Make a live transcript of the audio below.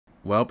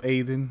Well,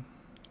 Aiden,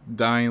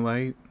 Dying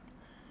Light,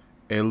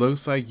 it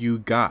looks like you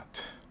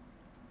got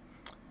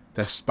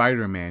the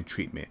Spider-Man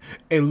treatment.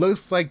 It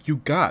looks like you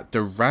got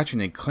the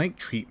Ratchet and Clank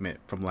treatment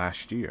from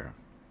last year.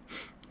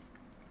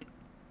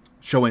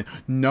 Showing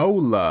no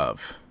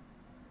love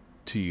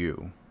to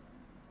you.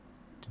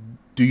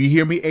 Do you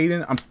hear me,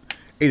 Aiden?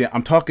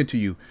 I'm talking to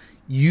you.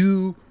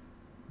 You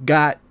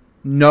got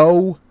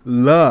no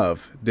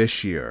love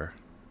this year.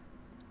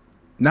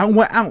 Not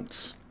 1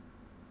 ounce.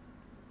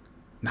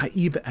 Not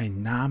even a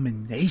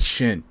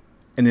nomination.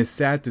 And it's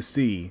sad to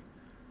see,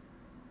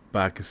 but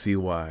I can see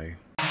why.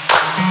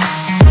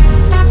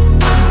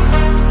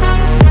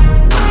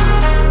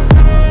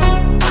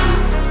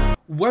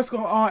 What's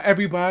going on,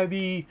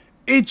 everybody?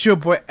 It's your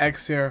boy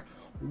X here.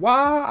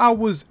 While I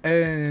was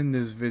in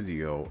this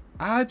video,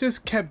 I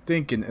just kept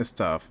thinking and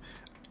stuff.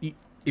 If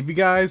you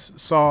guys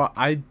saw,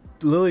 I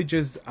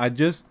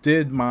just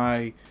did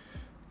my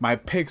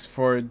picks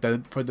for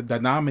the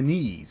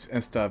nominees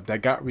and stuff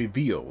that got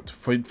revealed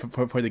for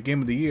the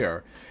game of the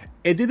year.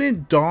 It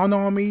didn't dawn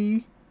on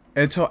me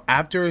until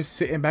after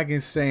sitting back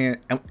and saying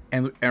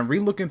and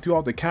re-looking through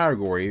all the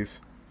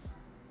categories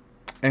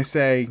and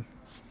say,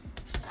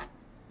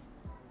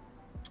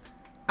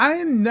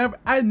 I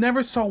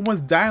never saw once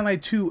Dying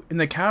Light 2 in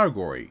the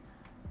category.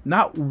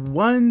 Not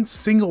one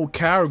single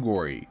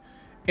category.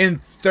 In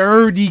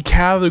 30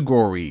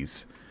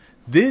 categories.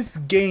 This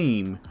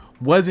game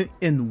wasn't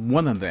in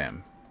one of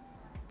them.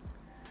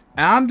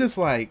 And I'm just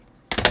like,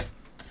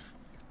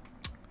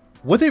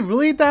 was it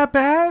really that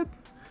bad?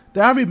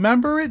 Did I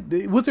remember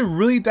it? Was it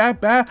really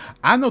that bad?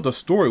 I know the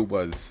story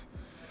was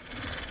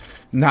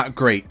not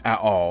great at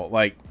all.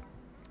 Like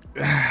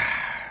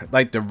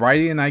the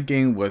writing in that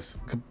game was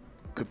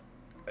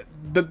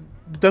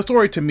the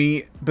story to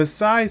me.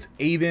 Besides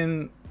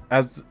Aiden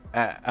as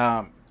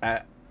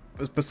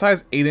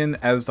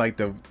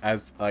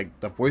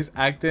the voice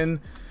acting,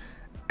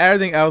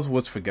 everything else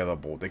was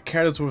forgettable. The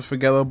characters were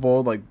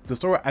forgettable. Like, the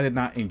story I did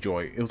not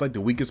enjoy. It was like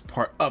the weakest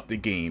part of the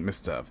game and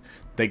stuff.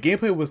 The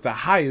gameplay was the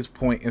highest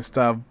point and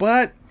stuff,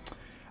 but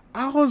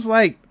I was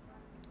like,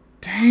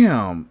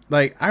 damn,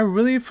 like, I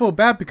really feel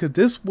bad because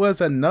this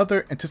was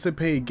another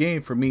anticipated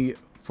game for me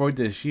for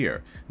this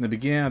year, in the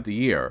beginning of the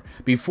year,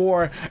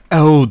 before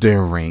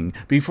Elden Ring,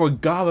 before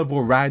God of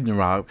War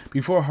Ragnarok,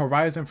 before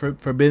Horizon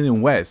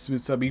Forbidden West,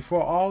 so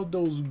before all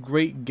those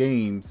great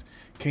games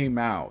came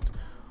out.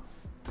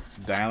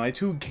 Dying Light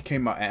 2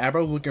 came out, and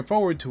everybody was looking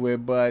forward to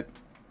it, but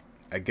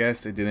I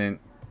guess it didn't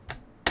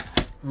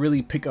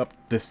really pick up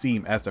the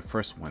steam as the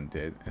first one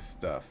did and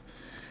stuff.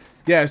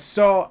 Yeah,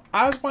 so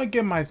I just want to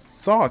get my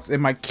thoughts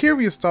and my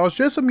curious thoughts,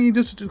 just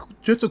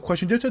a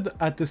question, just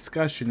a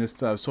discussion and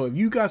stuff. So if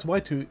you guys would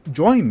like to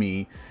join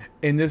me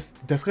in this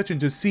discussion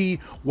to see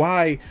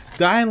why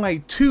Dying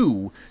Light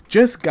 2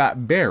 just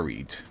got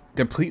buried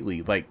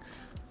completely, like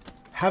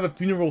have a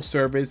funeral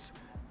service,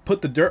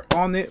 put the dirt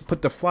on it,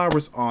 put the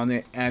flowers on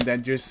it, and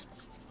then just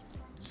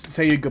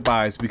say your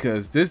goodbyes,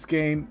 because this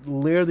game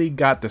literally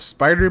got the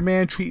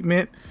Spider-Man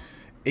treatment,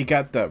 it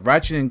got the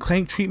Ratchet and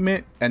Clank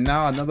treatment, and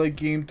now another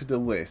game to the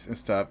list and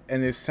stuff.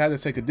 And it's sad to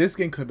say, because this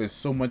game could have been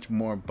so much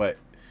more, but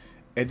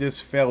it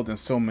just failed in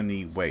so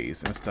many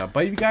ways and stuff.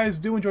 But if you guys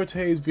do enjoy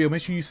today's video,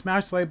 make sure you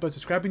smash the like button,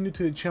 subscribe if you're new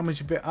to the channel, make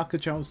sure you out the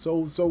channel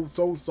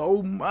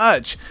so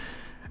much.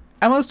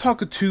 And let's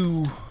talk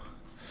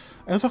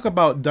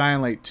about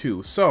Dying Light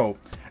 2. So,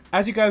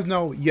 as you guys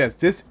know, yes,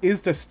 this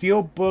is the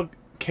Steelbook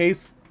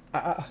case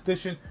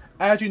edition.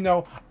 As you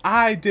know,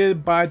 I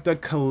did buy the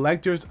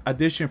collector's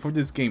edition for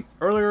this game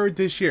earlier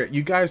this year.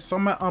 You guys saw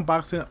my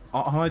unboxing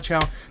on the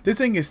channel. This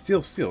thing is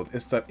still sealed.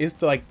 It's like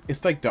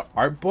the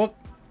art book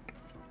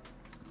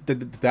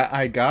that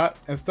I got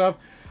and stuff.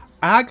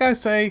 I gotta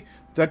say,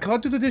 the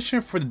collector's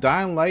edition for the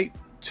Dying Light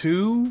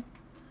 2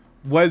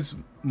 was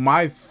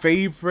my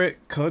favorite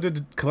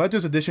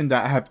collector's edition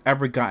that I have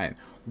ever gotten.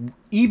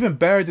 Even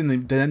better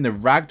than the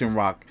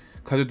Ragnarok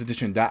collector's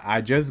edition that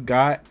I just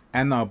got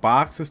and the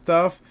box and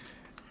stuff.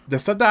 The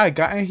stuff that I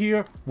got in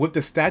here with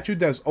the statue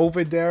that's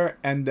over there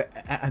and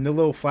the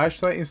little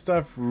flashlight and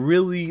stuff,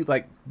 really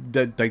like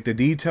the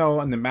detail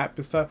and the map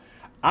and stuff.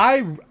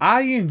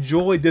 I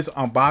enjoyed this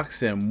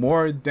unboxing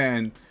more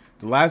than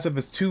The Last of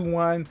Us 2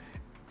 one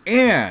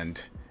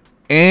and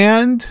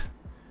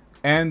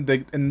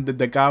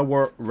the God of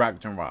War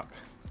Ragnarok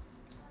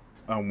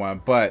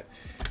one. But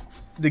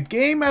the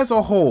game as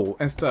a whole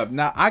and stuff,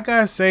 now I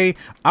gotta say,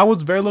 I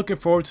was very looking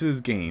forward to this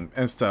game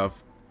and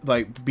stuff.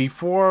 Like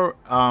before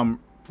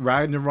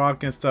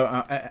Ragnarok and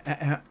stuff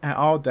and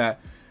all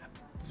that,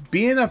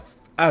 being a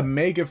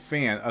mega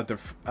fan of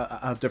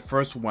the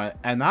first one,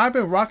 and I've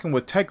been rocking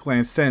with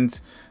Techland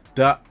since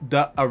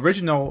the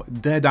original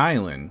Dead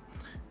Island.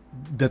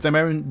 Does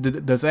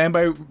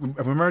anybody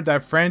remember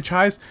that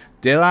franchise?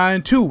 Dead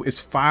Island 2 is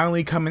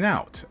finally coming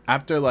out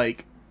after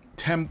like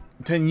 10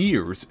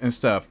 years and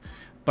stuff.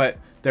 But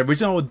the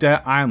original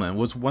Dead Island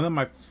was one of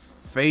my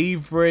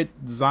favorite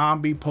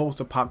zombie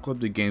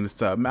post-apocalyptic games and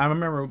stuff. I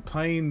remember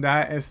playing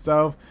that and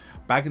stuff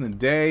back in the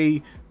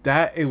day,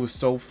 that it was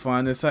so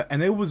fun.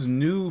 And it was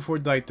new for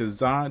like the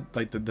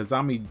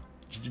zombie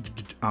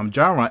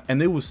genre,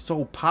 and it was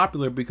so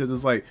popular because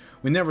it's like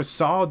we never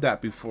saw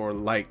that before,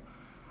 like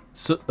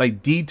so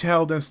like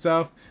detailed and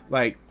stuff.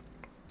 Like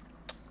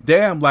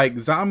damn, like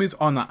zombies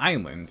on the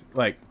island,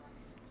 like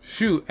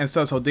shoot and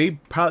stuff. So they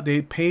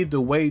paved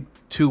the way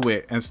to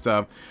it and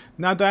stuff.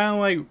 Now Dying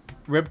Light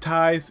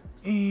Riptides,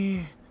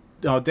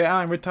 no,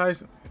 Dying Light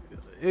Riptides,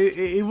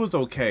 it was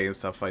okay and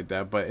stuff like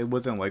that, but it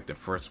wasn't like the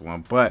first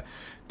one. But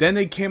then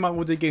they came out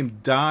with the game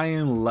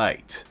Dying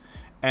Light,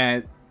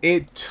 and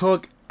it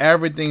took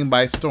everything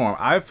by storm.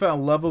 I fell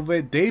in love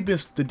with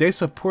it. They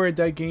supported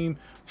that game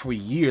for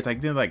years.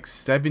 Like they're like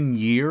 7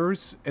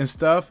 years and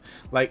stuff.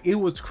 Like it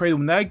was crazy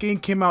when that game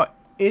came out.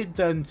 It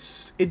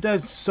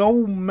does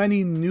so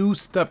many new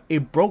stuff.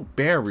 It broke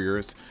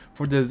barriers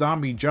for the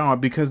zombie genre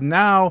because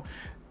now,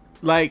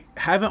 like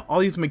having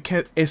all these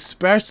mechanics,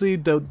 especially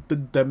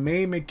the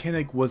main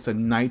mechanic was the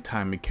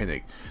nighttime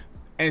mechanic.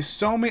 And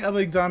so many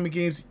other zombie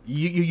games,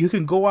 you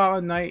can go out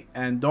at night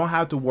and don't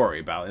have to worry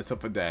about it and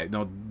stuff like that. You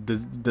know,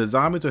 the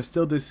zombies are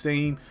still the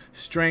same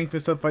strength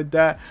and stuff like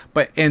that.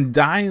 But in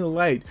Dying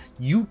Light,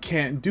 you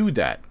can't do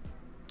that.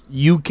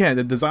 You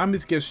can't. The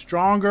zombies get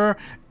stronger,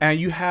 and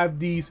you have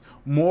these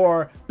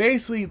more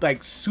basically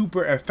like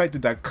super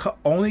effective that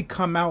only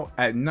come out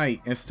at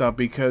night and stuff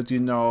because you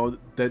know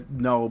that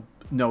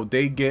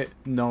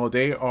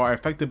they are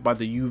affected by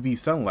the UV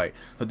sunlight,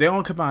 so they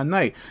don't come out at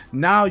night.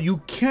 Now you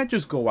can't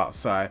just go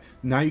outside.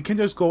 Now you can't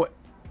just go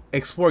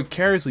explore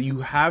carelessly. You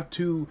have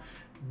to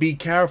be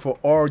careful,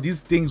 or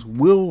these things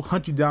will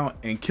hunt you down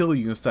and kill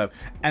you and stuff.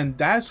 And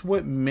that's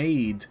what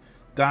made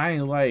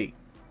Dying Light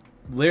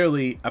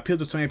literally appeal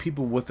to so many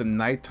people, was the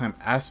nighttime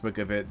aspect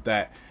of it.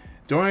 That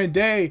during the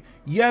day,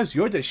 yes,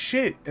 you're the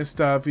shit and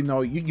stuff. You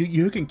know,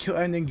 you can kill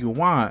anything you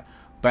want,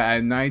 but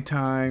at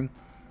nighttime,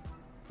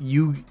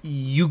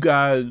 you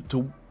got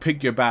to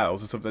pick your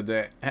battles and stuff like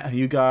that. And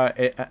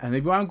and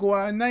if you want to go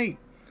out at night,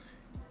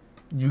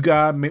 you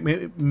gotta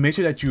make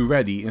sure that you're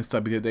ready and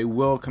stuff, because they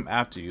will come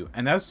after you.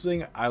 And that's the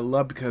thing I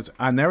love, because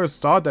I never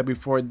saw that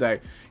before,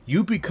 that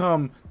you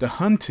become the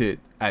hunted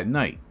at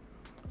night.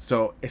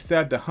 So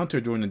instead of the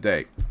hunter during the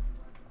day.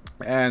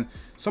 And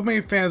so many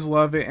fans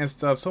love it and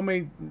stuff. So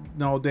many,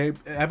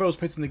 everybody was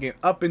praising the game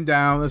up and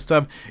down and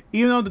stuff.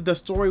 Even though the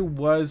story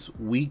was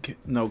weak,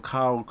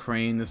 Kyle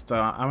Crane and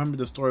stuff. I remember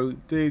the story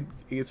did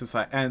get to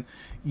side. And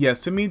yes,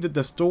 to me,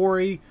 the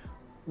story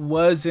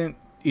wasn't,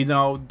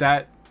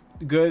 that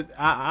good.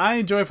 I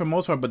enjoyed it for the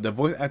most part, but the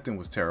voice acting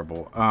was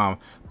terrible.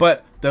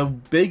 But the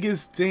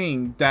biggest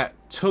thing that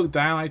took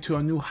Dying Light to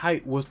a new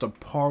height was the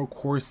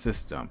parkour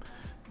system.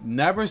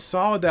 Never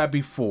saw that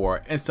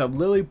before, and so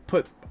literally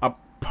put a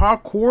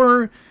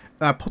parkour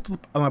on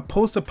a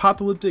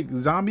post-apocalyptic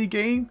zombie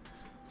game.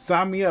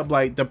 Sign me up.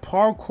 Like the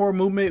parkour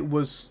movement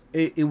was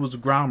it was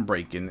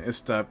groundbreaking and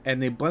stuff,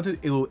 and they blended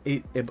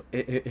it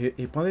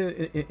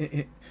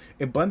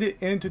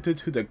blended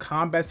into the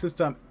combat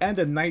system and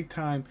the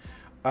nighttime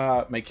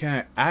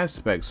mechanic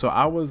aspect. So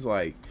I was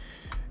like,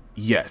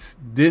 yes,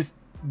 this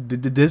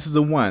is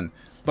the one.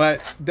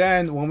 But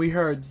then when we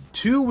heard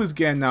 2 was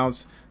getting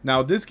announced.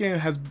 Now this game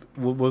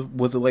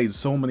was delayed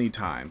so many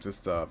times and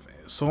stuff.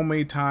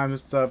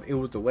 It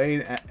was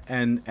delayed,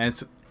 and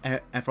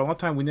for a long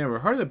time we never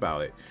heard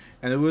about it.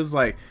 And it was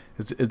like,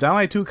 is Dying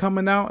Light 2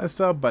 coming out and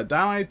stuff? But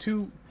Dying Light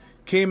 2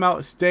 came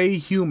out, Stay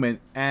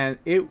Human, and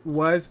it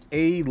was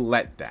a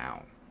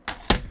letdown.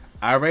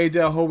 I already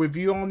did a whole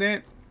review on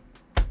it.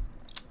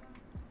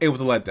 It was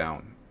a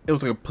letdown. It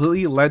was a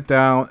complete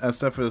letdown,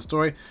 except for the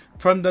story.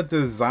 From the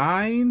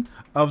design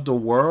of the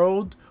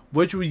world,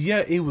 which was,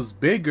 yeah, it was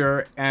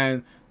bigger,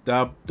 and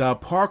the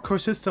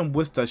parkour system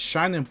was the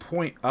shining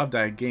point of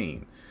that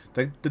game.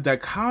 The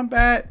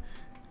combat,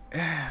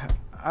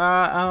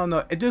 I don't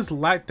know, it just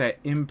lacked that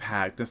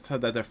impact and stuff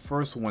that the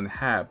first one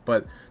had.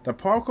 But the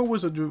parkour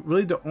was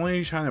really the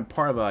only shining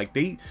part of it. Like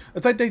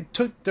it's like they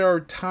took their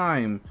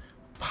time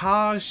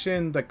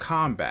polishing the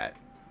combat.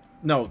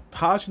 No,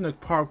 polishing the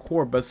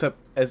parkour, but except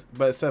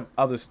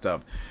other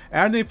stuff.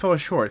 And they fell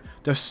short.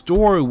 The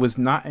story was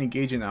not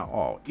engaging at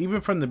all,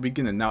 even from the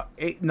beginning. Now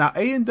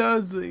Aiden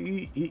does,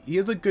 he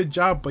has a good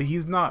job, but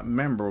he's not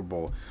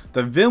memorable.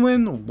 The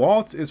villain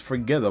Waltz is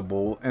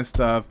forgettable and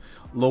stuff.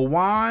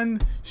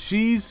 Lawan,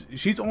 she's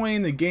only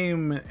in the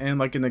game and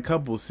like in a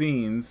couple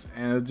scenes,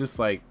 and it's just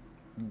like,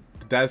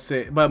 that's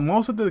it. But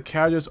most of the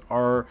characters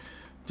are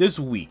just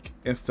weak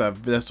and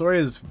stuff. The story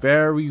is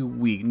very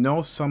weak.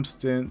 No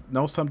substance.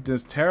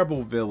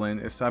 Terrible villain.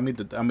 It's,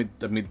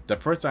 the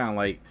first Dying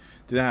Light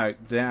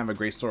didn't have a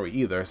great story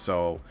either.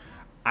 So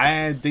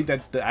I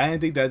didn't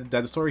think that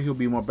the story will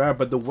be more better.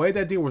 But the way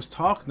that they was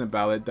talking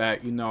about it,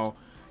 that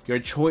your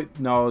choice,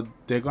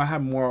 they're gonna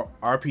have more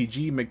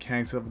RPG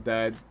mechanics of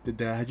that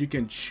you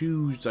can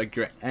choose like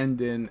your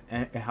ending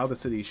and how the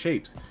city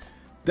shapes.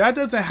 That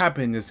doesn't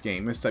happen in this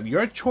game and stuff.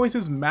 Your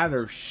choices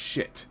matter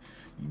shit.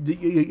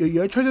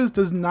 Your choices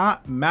does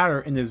not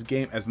matter in this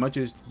game as much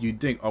as you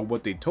think, or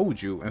what they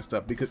told you and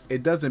stuff, because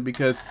it doesn't.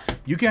 Because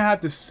you can have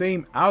the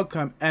same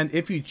outcome, and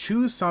if you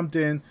choose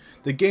something,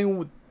 the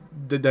game,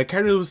 the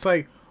character was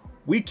like,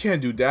 we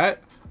can't do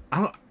that.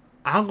 I'm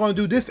gonna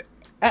do this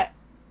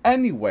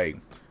anyway.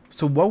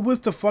 So what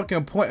was the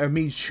fucking point of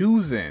me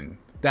choosing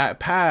that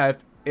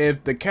path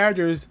if the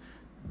characters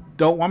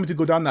don't want me to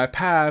go down that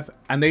path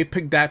and they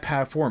pick that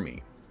path for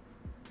me?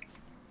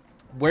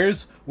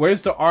 Where's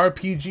the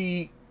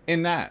RPG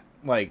in that?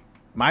 Like,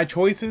 my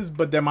choices,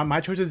 but then my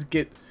choices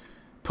get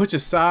pushed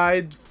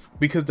aside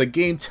because the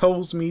game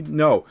tells me,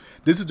 no,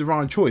 this is the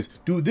wrong choice,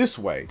 do this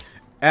way.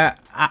 And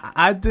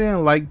I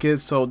didn't like it.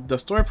 So the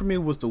story for me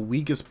was the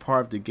weakest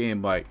part of the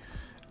game. Like,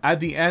 at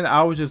the end,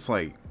 I was just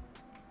like,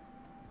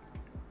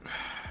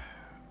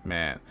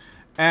 man.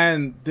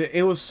 And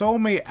it was so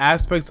many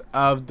aspects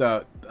of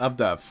the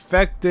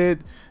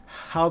affected,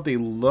 how they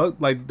looked.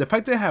 Like, the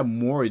fact they had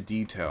more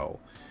detail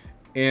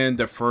in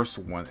the first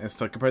one and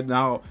stuff compared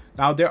to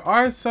now there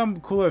are some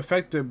cooler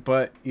affected,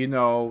 but you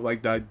know,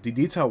 like the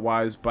detail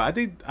wise, but I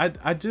think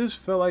I just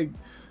feel like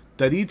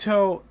the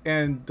detail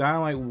in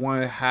Dying Light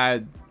 1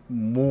 had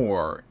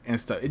more and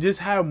stuff. It just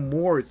had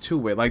more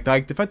to it. Like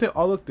the fact they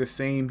all look the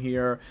same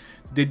here,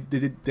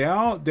 they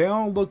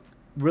all look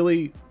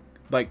really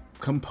like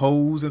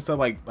composed and stuff,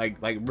 like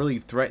really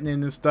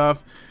threatening and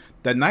stuff.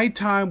 The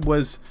nighttime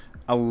was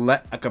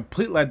a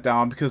complete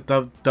letdown because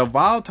the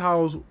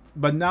volatiles,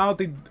 but now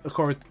they, of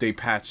course, they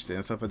patched it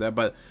and stuff like that.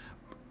 But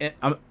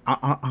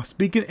I'm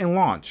speaking in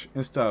launch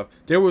and stuff,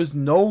 there was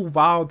no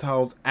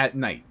volatiles at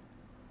night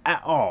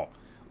at all.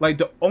 Like,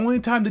 the only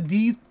time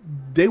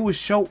they would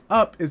show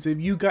up is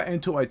if you got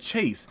into a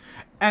chase.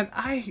 And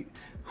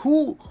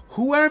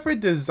whoever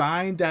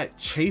designed that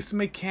chase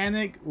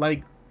mechanic,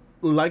 like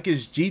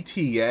it's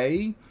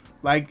GTA,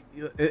 like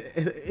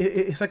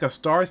it's like a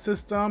star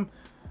system.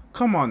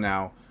 Come on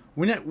now,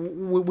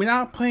 we're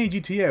not playing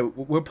GTA.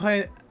 We're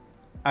playing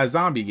a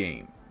zombie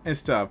game and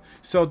stuff.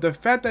 So the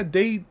fact that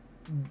they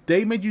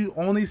made you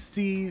only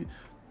see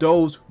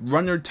those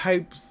runner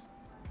types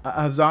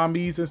of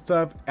zombies and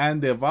stuff,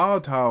 and the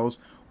volatiles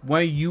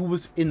when you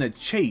was in a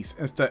chase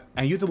and stuff,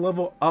 and you have to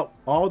level up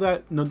all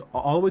that,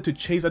 all the way to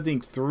chase, I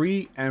think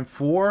 3 and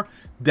 4,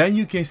 then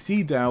you can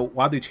see them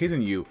while they're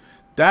chasing you.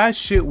 That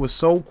shit was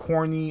so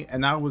corny,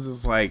 and I was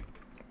just like,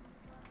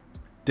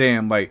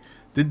 damn, like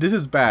this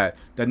is bad.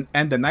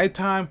 And the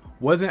nighttime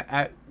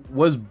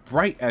was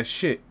bright as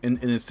shit in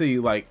the city.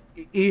 Like,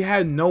 it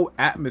had no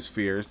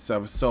atmosphere and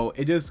stuff, so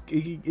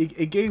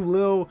it gave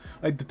little,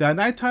 like, the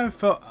nighttime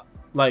felt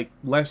like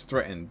less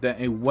threatened than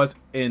it was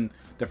in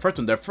the first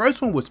one. The first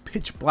one was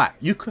pitch black,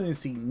 you couldn't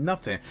see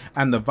nothing,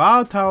 and the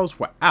volatiles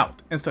were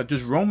out and stuff,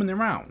 just roaming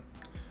around.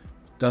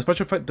 The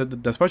special effect,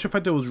 the special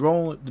effect that was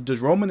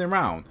just roaming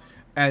around,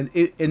 and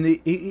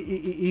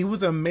it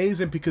was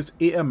amazing because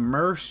it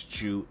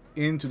immersed you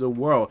into the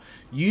world.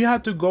 You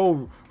had to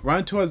go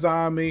run to a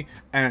zombie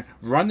and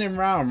run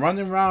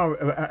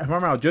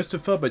around just to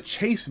fill up a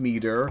chase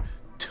meter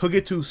to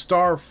get to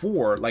star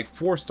 4, like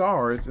 4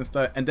 stars and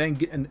stuff, and then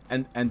get and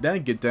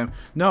then get them.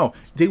 No,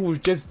 they were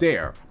just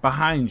there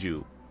behind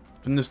you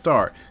from the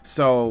start.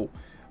 So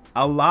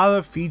a lot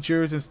of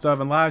features and stuff,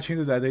 and a lot of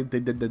changes that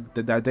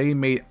they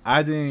made,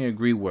 I didn't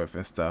agree with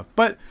and stuff.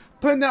 But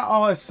putting that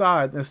all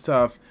aside and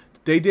stuff,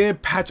 they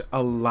did patch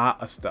a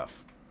lot of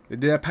stuff.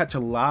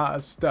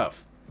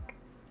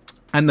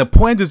 And the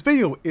point of this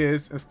video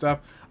is and stuff,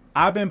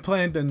 I've been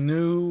playing the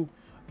new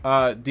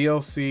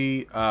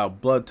DLC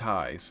Blood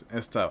Ties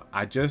and stuff.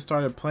 I just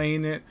started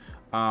playing it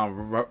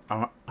right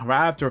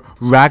after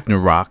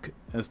Ragnarok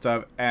and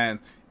stuff. And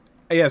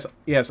yes,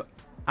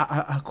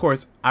 of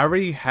course, I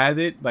already had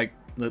it like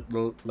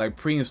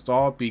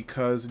pre-installed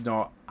because, you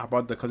know, I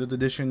bought the collector's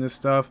edition and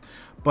stuff.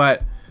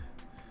 But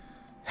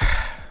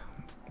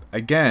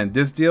again,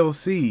 this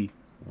DLC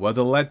was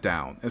a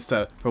letdown and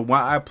stuff. From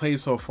what I played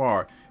so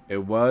far,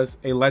 it was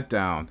a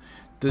letdown.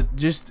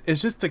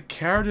 It's just the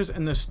characters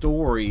and the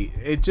story.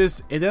 It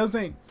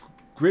doesn't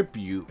grip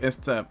you and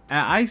stuff. And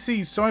I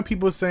see so many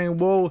people saying,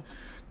 well,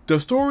 the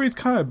story is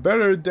kind of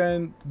better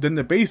than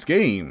the base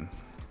game.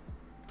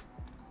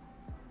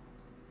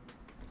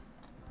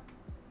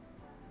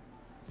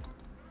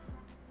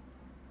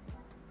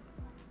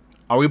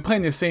 Are we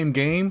playing the same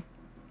game?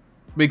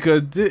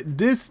 Because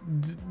this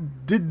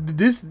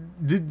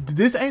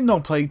ain't no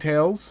Plague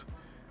Tales.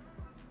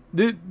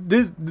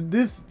 This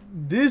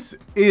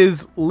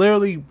is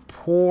literally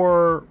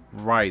poor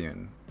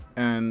writing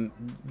and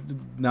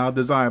now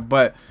design.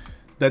 But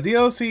the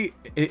DLC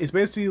is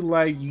basically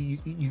like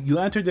you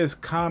enter this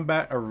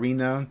combat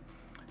arena,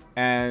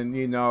 and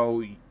you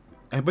know,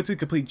 and basically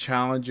complete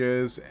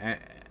challenges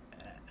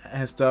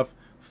and stuff,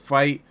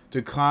 fight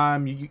to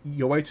climb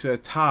your way to the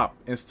top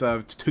and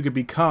stuff to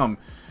become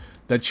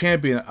the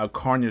champion of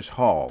Carnage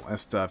Hall and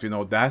stuff. You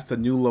know, that's the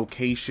new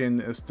location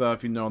and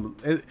stuff. You know,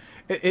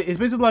 it's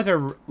basically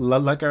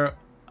like a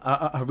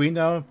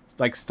arena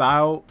like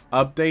style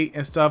update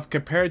and stuff,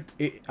 compared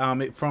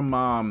it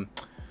from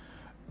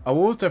what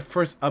was the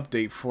first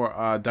update for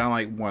Dying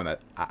Light 1?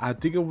 I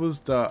think it was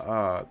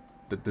the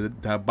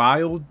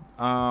bio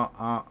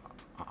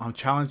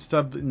challenge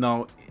stuff.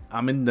 No,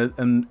 I'm in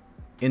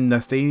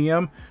the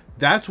stadium.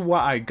 That's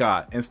what I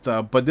got and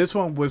stuff. But this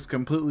one was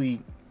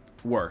completely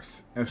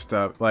worse and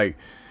stuff. Like,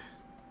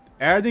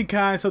 everything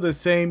kind of still the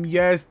same.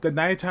 Yes, the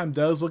nighttime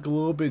does look a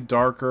little bit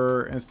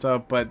darker and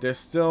stuff, but there's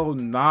still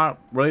not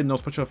really no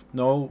special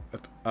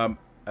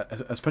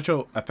a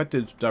special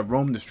effects that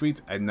roam the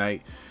streets at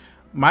night.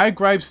 My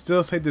gripes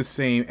still say the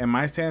same, and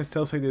my stance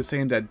still say the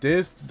same, that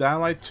this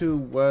Dying Light 2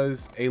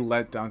 was a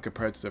letdown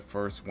compared to the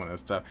first one and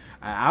stuff.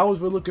 I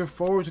was really looking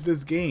forward to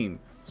this game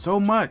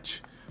so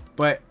much,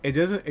 but it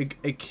doesn't.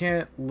 It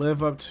can't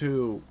live up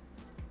to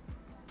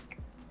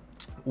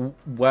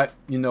what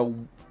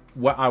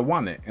what I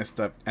wanted and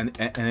stuff, and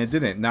it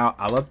didn't. Now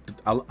I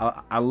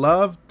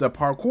love the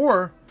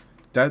parkour.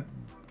 That's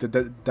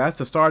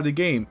the start of the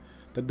game.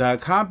 The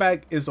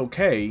combat is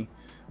okay,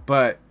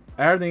 but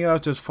everything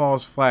else just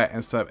falls flat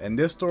and stuff. And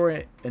this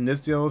story and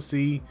this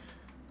DLC,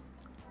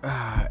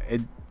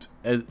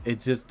 it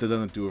just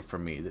doesn't do it for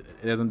me.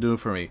 It doesn't do it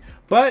for me.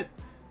 But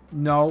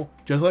no,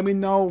 just let me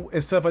know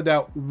and stuff like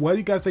that. What do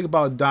you guys think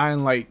about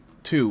Dying Light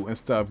 2 and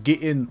stuff?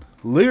 Getting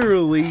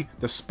literally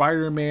the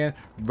Spider-Man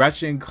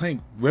Ratchet and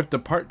Clank ripped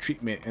apart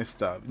treatment and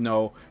stuff.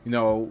 Do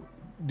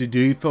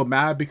you feel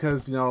mad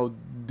because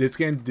this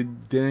game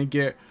didn't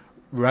get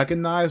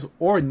recognized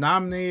or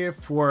nominated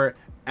for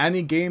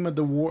any game of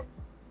the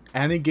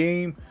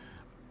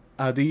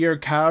year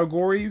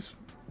categories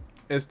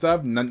and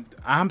stuff?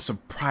 I'm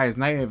surprised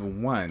not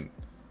even one.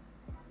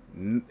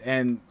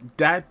 And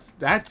that's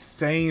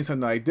saying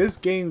something. Like, this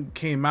game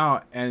came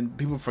out and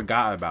people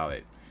forgot about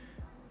it.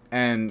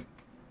 And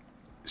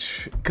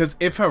because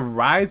if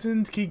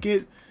Horizon can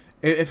get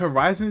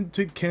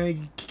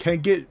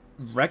get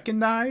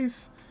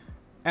recognized,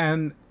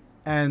 and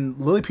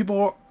literally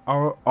people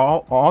are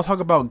all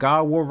talking about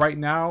God of War right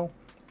now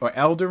or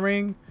Elden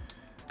Ring,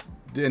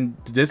 then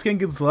this game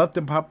gets left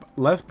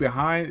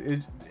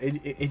behind.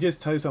 It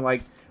just tells you something.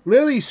 Like,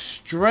 literally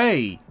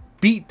Stray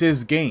beat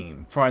this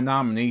game for a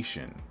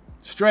nomination.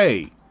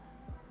 Stray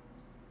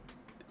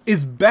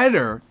is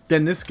better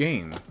than this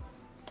game.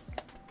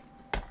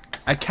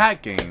 A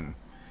cat game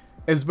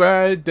is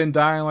better than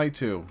Dying Light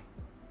 2.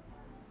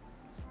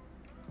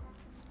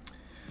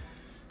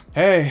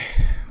 Hey,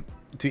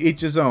 to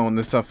each his own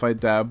and stuff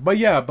like that. But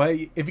yeah,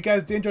 if you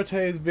guys did enjoy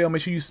today's video,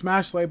 make sure you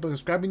smash the like button,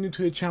 subscribe if you're new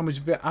to the channel,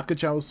 which I could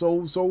channel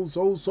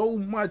so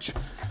much.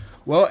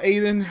 Well,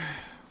 Aiden,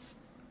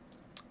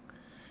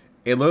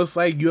 it looks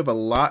like you have a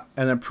lot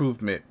of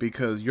improvement,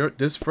 because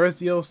this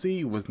first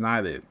DLC was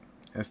not it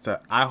and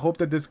stuff. I hope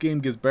that this game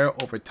gets better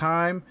over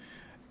time.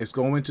 It's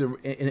going to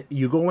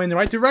you go in the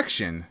right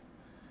direction,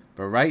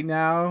 but right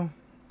now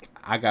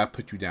I gotta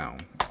put you down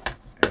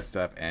and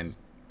stuff and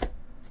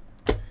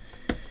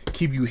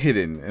keep you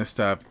hidden and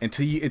stuff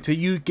until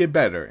you get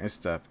better and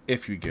stuff.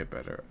 If you get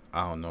better,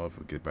 I don't know if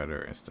we get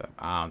better and stuff.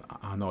 I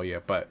don't know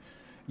yet, but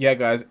yeah,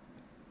 guys.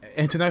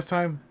 Until next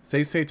time,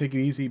 stay safe, take it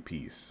easy,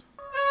 peace.